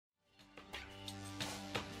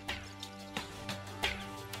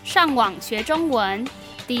上网学中文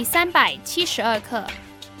第372课。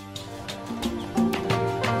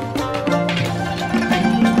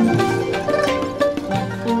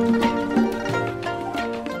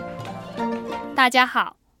大家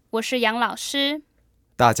好，我是杨老师。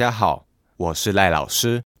大家好，我是赖老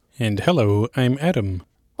师。And hello, I'm Adam.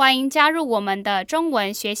 欢迎加入我们的中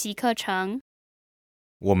文学习课程。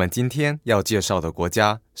我们今天要介绍的国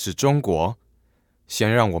家是中国。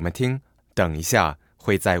先让我们听等一下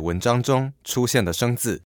会在文章中出现的生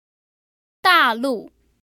字。大陆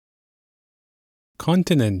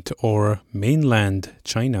Continent or mainland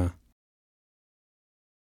China.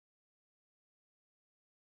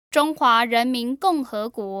 中华人民共和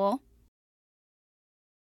国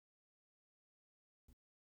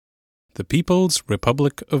The People's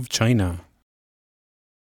Republic of China.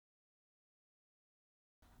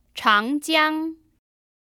 长江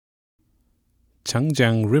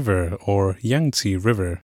Changjiang River or Yangtze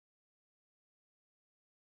River.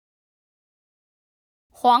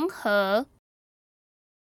 黄河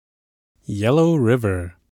Yellow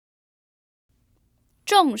River.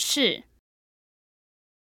 重视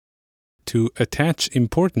To attach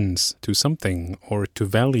importance to something or to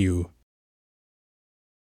value.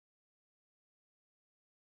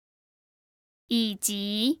 以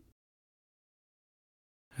及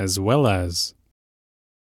As well as.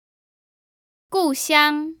 故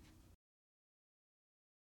乡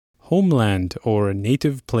Homeland or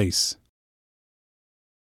native place.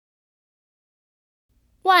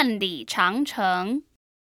 万里长城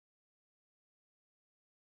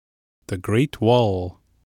The Great Wall.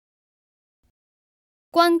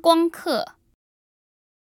 观光客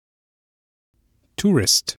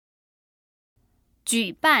Tourist.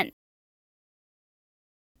 举办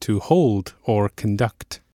To hold or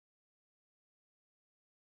conduct.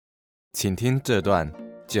 请听这段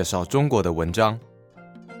介绍中国的文章。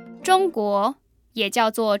中国也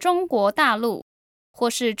叫做中国大陆或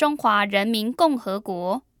是中华人民共和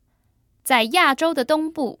国，在亚洲的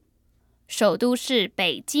东部，首都是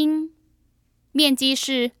北京，面积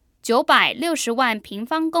是960万平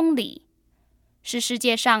方公里，是世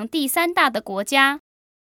界上第3大的国家。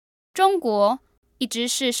中国一直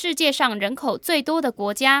是世界上人口最多的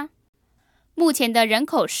国家，目前的人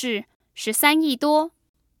口是13亿多。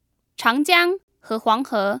长江和黄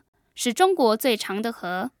河是中国最长的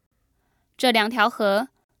河，这2条河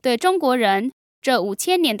对中国人这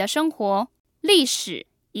5000年的生活、历史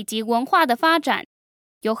以及文化的发展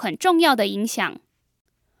有很重要的影响。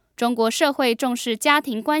中国社会重视家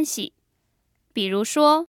庭关系，比如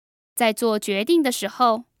说，在做决定的时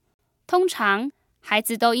候，通常孩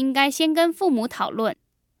子都应该先跟父母讨论，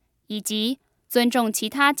以及尊重其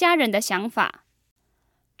他家人的想法。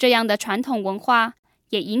这样的传统文化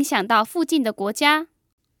也影响到附近的国家。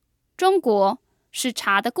中国是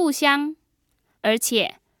茶的故乡，而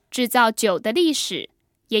且制造酒的历史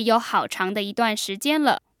也有好长的一段时间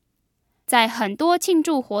了。在很多庆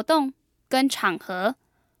祝活动跟场合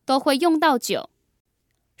都会用到酒。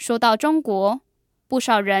说到中国，不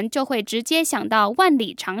少人就会直接想到万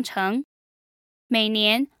里长城，每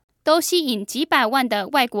年都吸引几百万的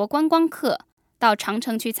外国观光客到长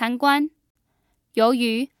城去参观。由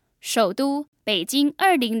于首都北京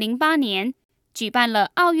2008年举办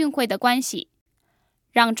了奥运会的关系，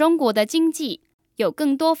让中国的经济有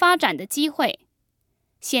更多发展的机会。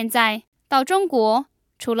现在到中国，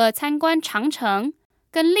除了参观长城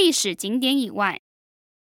跟历史景点以外，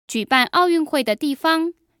举办奥运会的地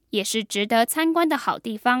方也是值得参观的好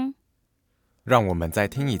地方。让我们再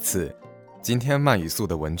听一次今天慢语速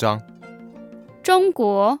的文章。中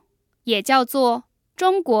国也叫做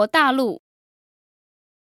中国大陆，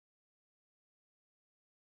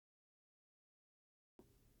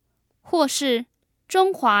或是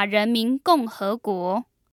中华人民共和国。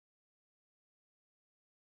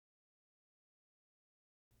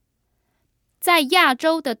在亚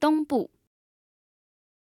洲的东部，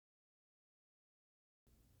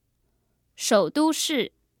首都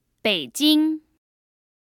是北京，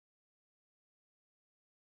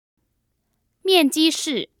面积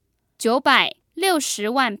是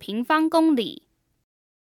960万平方公里，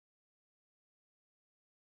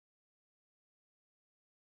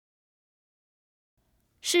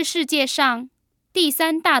是世界上第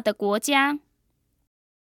3大的国家。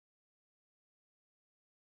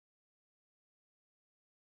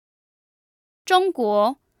中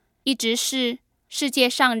国一直是世界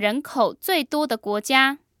上人口最多的国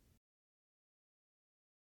家。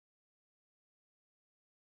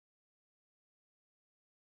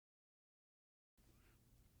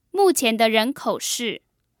目前的人口是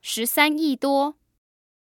13亿多。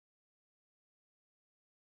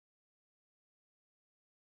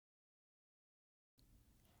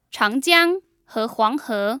长江和黄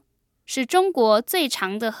河是中国最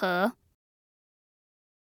长的河。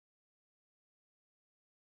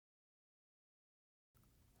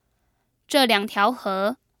这2条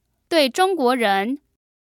河对中国人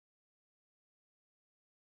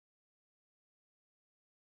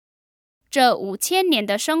这5000年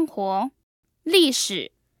的生活、历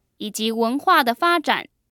史以及文化的发展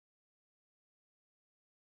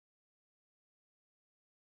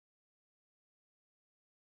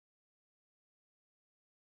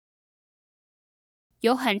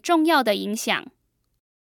有很重要的影响。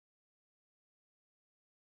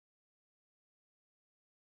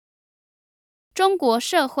中国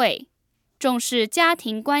社会重视家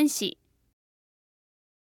庭关系，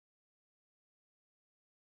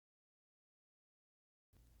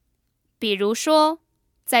比如说，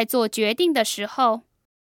在做决定的时候，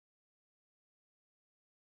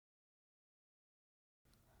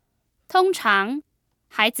通常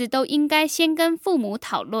孩子都应该先跟父母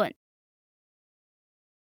讨论，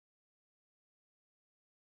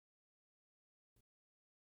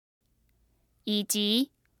以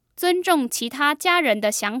及尊重其他家人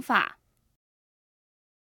的想法。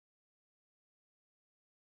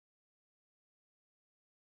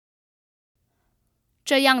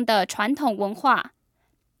这样的传统文化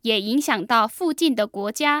也影响到附近的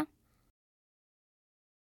国家。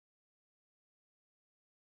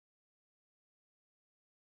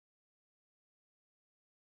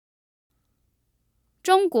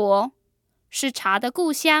中国是茶的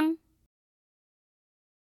故乡，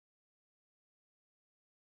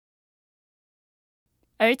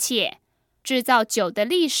而且制造酒的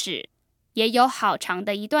历史也有好长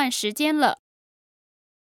的一段时间了。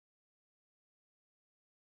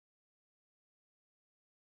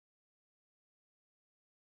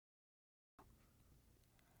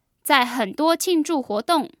在很多庆祝活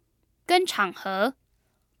动跟场合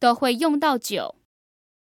都会用到酒。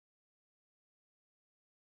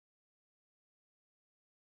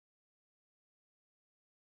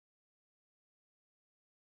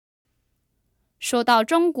说到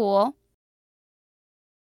中国，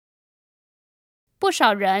不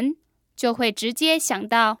少人就会直接想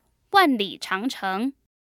到万里长城。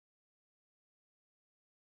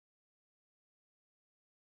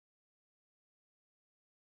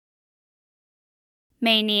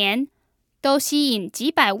每年都吸引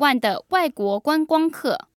几百万的外国观光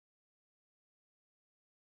客。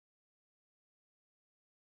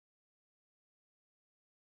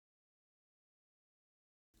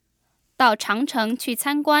到长城去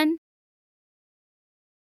参观。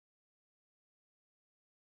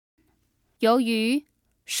由于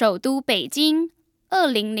首都北京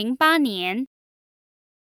2008年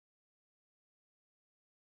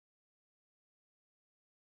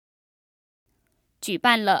举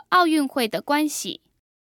办了奥运会的关系，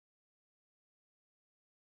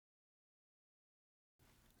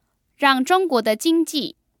让中国的经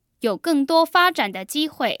济有更多发展的机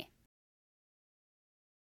会。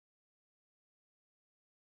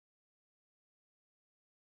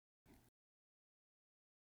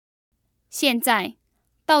现在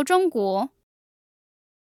到中国，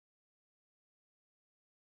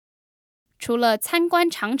除了参观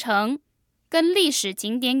长城跟历史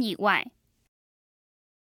景点以外，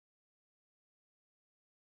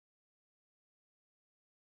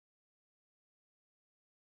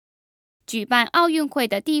举办奥运会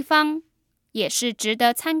的地方也是值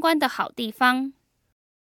得参观的好地方。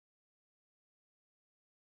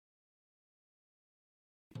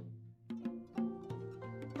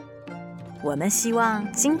我们希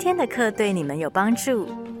望今天的课对你们有帮助。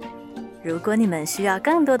如果你们需要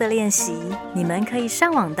更多的练习，你们可以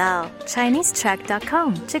上网到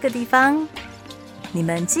ChineseTrack.com 这个地方。你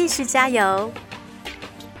们继续加油！